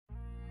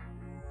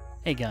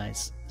Hey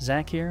guys,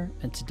 Zach here,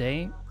 and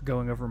today we're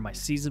going over my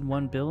Season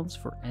 1 builds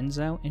for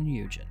Enzo and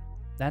Yujin.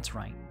 That's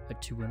right, a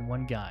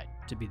 2-in-1 guide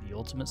to be the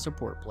ultimate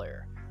support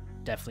player.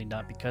 Definitely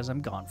not because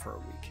I'm gone for a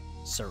week,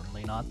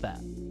 certainly not that.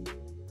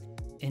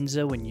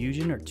 Enzo and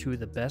Yujin are two of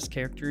the best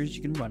characters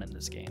you can run in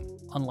this game.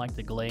 Unlike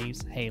the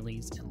Glaives,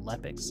 Haleys, and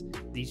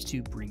Lepics, these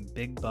two bring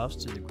big buffs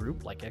to the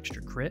group like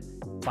extra crit,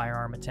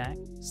 firearm attack,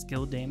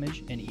 skill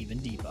damage, and even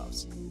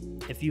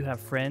debuffs. If you have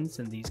friends,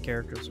 then these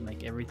characters will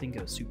make everything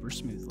go super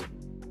smoothly.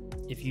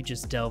 If you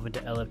just delve into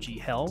LFG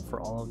hell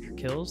for all of your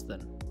kills, then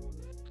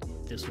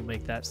this will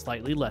make that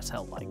slightly less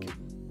hell-like.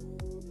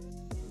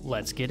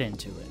 Let's get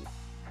into it.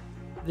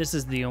 This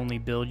is the only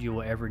build you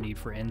will ever need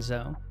for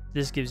Enzo.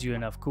 This gives you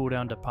enough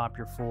cooldown to pop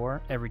your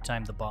 4 every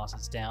time the boss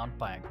is down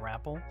by a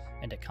grapple,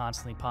 and to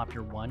constantly pop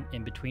your 1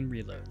 in between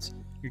reloads.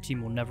 Your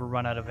team will never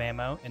run out of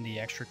ammo, and the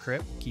extra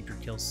crit will keep your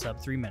kills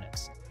sub 3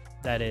 minutes.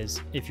 That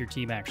is, if your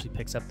team actually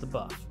picks up the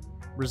buff.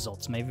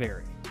 Results may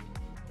vary.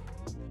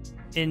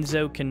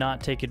 Enzo cannot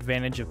take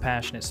advantage of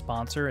Passionate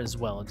Sponsor as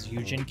well as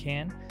Yujin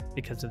can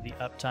because of the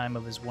uptime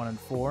of his 1 and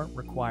 4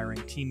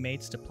 requiring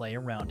teammates to play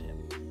around him,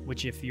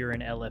 which if you're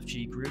in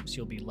LFG groups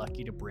you'll be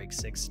lucky to break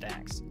 6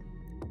 stacks.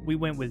 We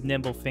went with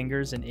Nimble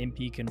Fingers and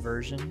MP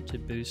conversion to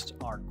boost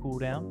our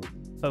cooldown.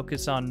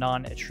 Focus on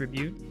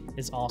non-attribute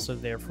is also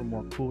there for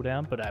more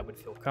cooldown, but I would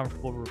feel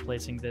comfortable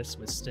replacing this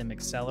with Stim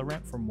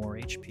Accelerant for more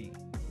HP.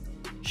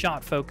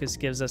 Shot Focus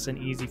gives us an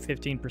easy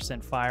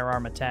 15%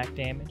 firearm attack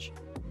damage.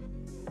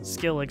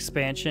 Skill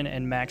Expansion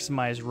and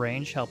Maximize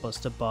Range help us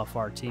to buff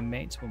our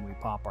teammates when we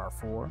pop our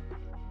 4.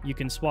 You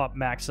can swap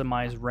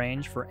Maximize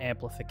Range for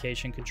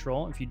Amplification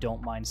Control if you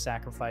don't mind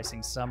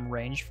sacrificing some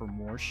range for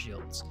more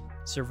shields.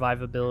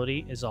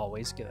 Survivability is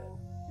always good.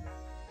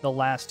 The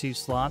last 2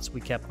 slots we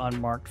kept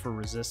unmarked for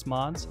resist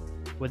mods.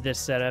 With this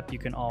setup you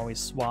can always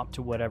swap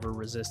to whatever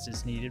resist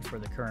is needed for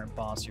the current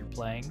boss you're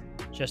playing.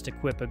 Just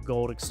equip a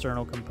gold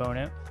external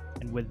component,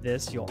 and with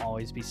this you'll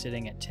always be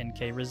sitting at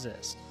 10k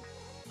resist.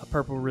 A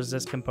purple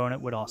resist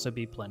component would also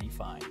be plenty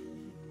fine.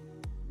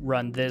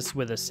 Run this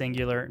with a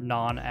singular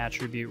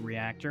non-attribute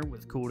reactor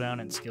with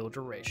cooldown and skill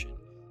duration.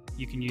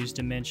 You can use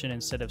dimension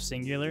instead of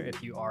singular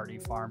if you already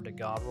farmed a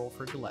god roll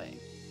for delaying.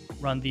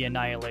 Run the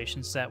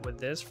annihilation set with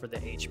this for the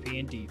HP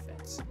and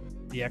defense.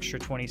 The extra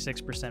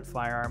 26%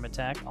 firearm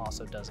attack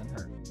also doesn't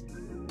hurt.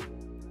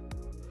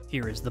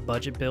 Here is the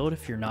budget build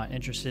if you're not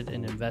interested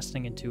in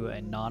investing into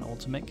a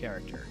non-ultimate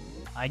character.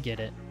 I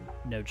get it,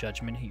 no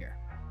judgment here.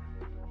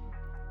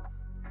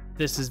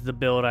 This is the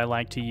build I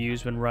like to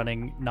use when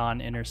running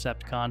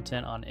non-intercept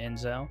content on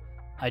Enzo.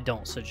 I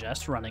don't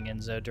suggest running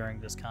Enzo during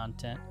this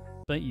content,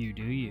 but you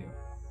do you.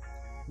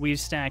 We've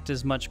stacked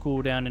as much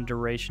cooldown and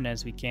duration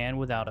as we can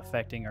without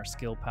affecting our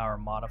skill power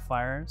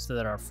modifier so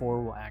that our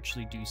 4 will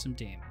actually do some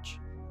damage.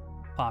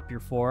 Pop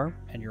your 4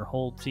 and your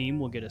whole team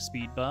will get a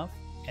speed buff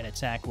and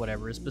attack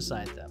whatever is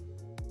beside them.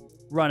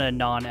 Run a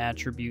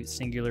non-attribute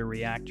singular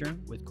reactor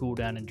with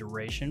cooldown and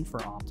duration for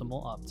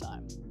optimal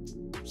uptime.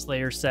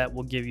 Slayer set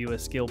will give you a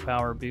skill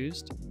power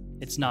boost.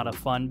 It's not a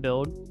fun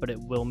build, but it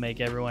will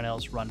make everyone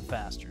else run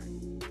faster.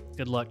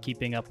 Good luck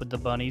keeping up with the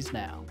bunnies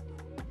now.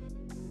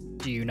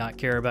 Do you not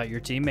care about your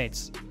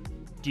teammates?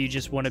 Do you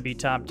just want to be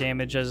top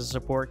damage as a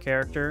support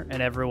character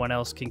and everyone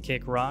else can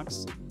kick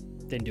rocks?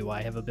 Then do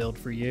I have a build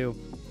for you.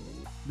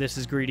 This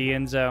is Greedy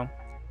Enzo.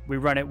 We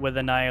run it with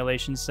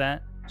Annihilation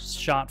set,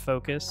 Shot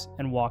Focus,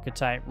 and Walk a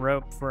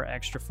Tightrope for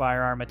extra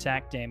firearm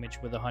attack damage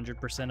with 100%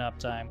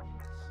 uptime.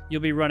 You'll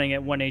be running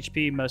at 1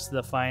 HP most of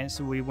the fight,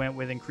 so we went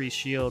with increased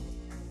shield.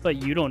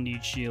 But you don't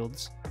need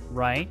shields,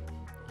 right?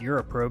 You're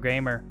a pro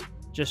gamer.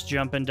 Just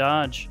jump and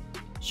dodge.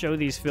 Show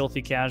these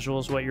filthy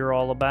casuals what you're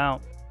all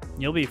about.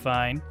 You'll be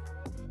fine.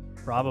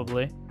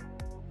 Probably.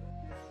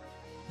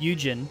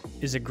 Yujin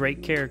is a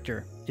great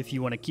character if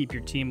you want to keep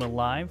your team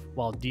alive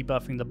while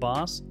debuffing the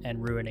boss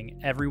and ruining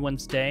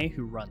everyone's day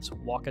who runs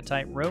Walk a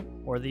Tightrope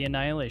or the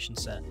Annihilation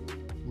set.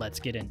 Let's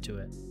get into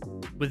it.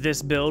 With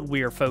this build,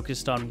 we are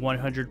focused on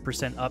 100%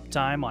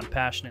 uptime on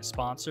Passionate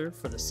Sponsor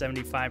for the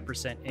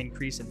 75%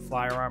 increase in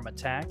firearm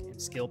attack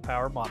and skill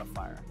power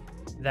modifier.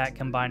 That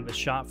combined with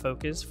Shot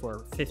Focus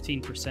for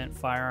 15%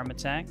 firearm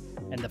attack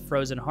and the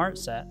Frozen Heart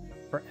set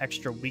for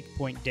extra weak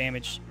point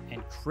damage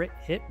and crit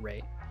hit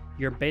rate,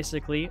 you're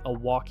basically a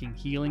walking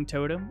healing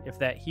totem if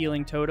that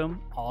healing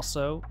totem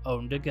also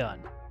owned a gun.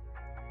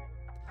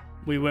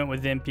 We went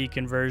with MP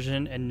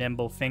conversion and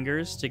Nimble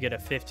Fingers to get a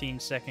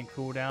 15-second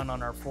cooldown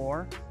on our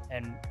 4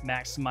 and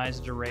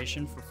maximize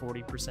duration for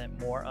 40%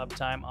 more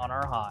uptime on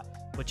our hot,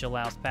 which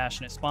allows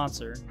Passionate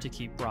Sponsor to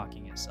keep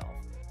rocking itself.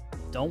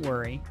 Don't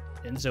worry,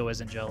 Enzo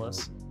isn't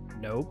jealous.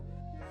 Nope,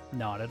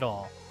 not at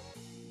all.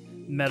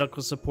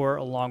 Medical support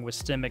along with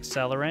Stim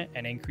Accelerant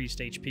and increased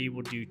HP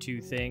will do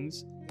 2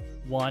 things.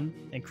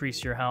 1,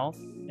 increase your health,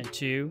 and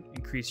 2,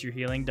 increase your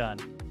healing done.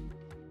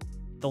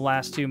 The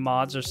last 2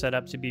 mods are set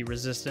up to be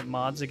resistant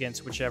mods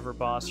against whichever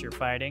boss you're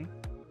fighting.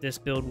 This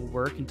build will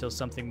work until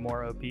something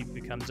more OP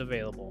becomes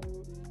available.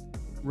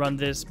 Run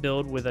this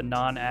build with a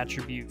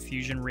non-attribute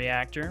fusion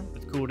reactor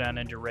with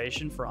cooldown and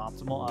duration for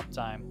optimal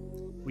uptime.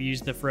 We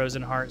use the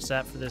Frozen Heart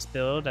set for this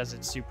build as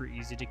it's super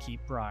easy to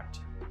keep procced.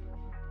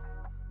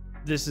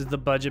 This is the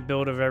budget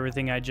build of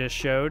everything I just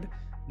showed.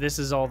 This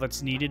is all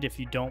that's needed if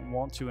you don't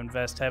want to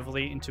invest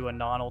heavily into a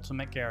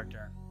non-ultimate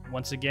character.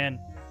 Once again,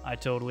 I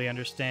totally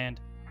understand.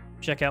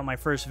 Check out my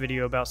first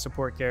video about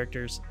support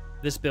characters.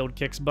 This build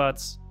kicks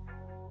butts.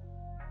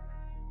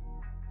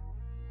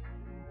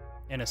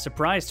 In a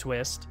surprise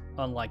twist,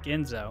 unlike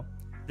Enzo,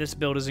 this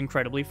build is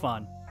incredibly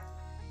fun.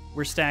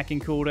 We're stacking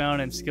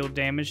cooldown and skill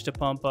damage to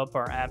pump up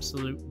our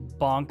absolute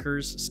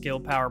bonkers skill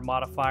power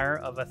modifier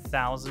of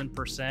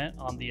 1000%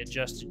 on the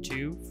adjusted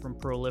 2 from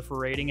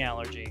proliferating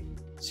allergy.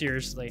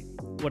 Seriously,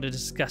 what a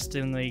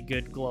disgustingly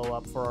good glow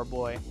up for our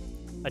boy.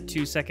 A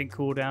 2-second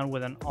cooldown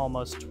with an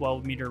almost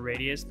 12-meter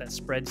radius that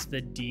spreads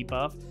the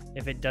debuff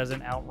if it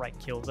doesn't outright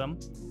kill them,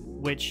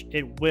 which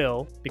it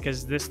will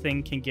because this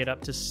thing can get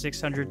up to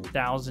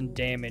 600,000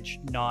 damage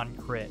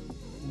non-crit.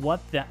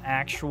 What the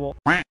actual...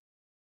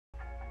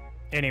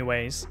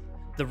 Anyways,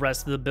 the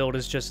rest of the build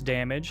is just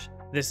damage.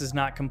 This is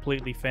not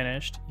completely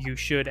finished. You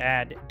should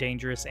add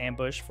Dangerous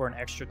Ambush for an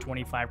extra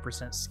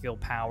 25% skill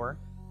power.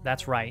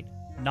 That's right,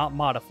 not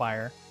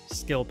modifier,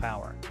 skill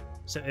power.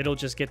 So it'll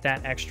just get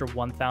that extra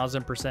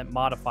 1000%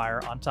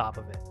 modifier on top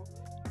of it.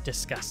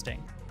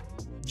 Disgusting.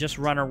 Just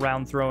run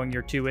around throwing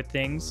your 2-hit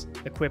things.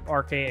 Equip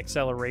Arcade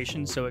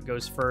Acceleration so it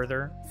goes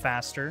further,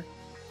 faster.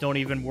 Don't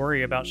even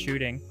worry about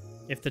shooting.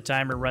 If the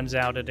timer runs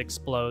out, it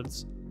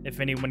explodes. If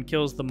anyone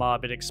kills the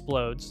mob, it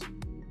explodes.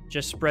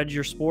 Just spread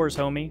your spores,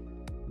 homie.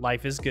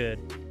 Life is good.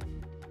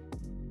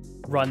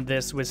 Run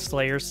this with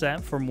Slayer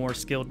set for more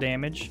skill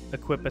damage.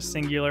 Equip a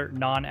singular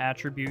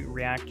non-attribute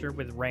reactor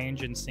with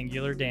range and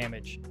singular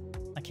damage.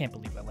 I can't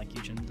believe I like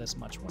Yujin this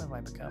much. What have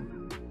I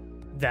become?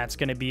 That's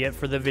going to be it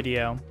for the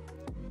video.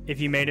 If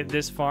you made it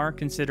this far,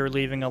 consider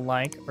leaving a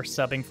like or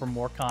subbing for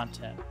more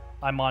content.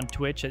 I'm on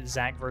Twitch at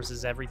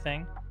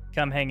ZachVersusEverything.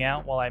 Come hang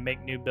out while I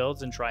make new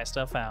builds and try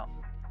stuff out.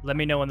 Let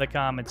me know in the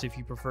comments if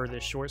you prefer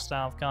this short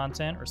style of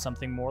content or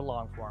something more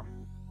long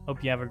form.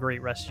 Hope you have a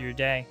great rest of your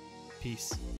day. Peace.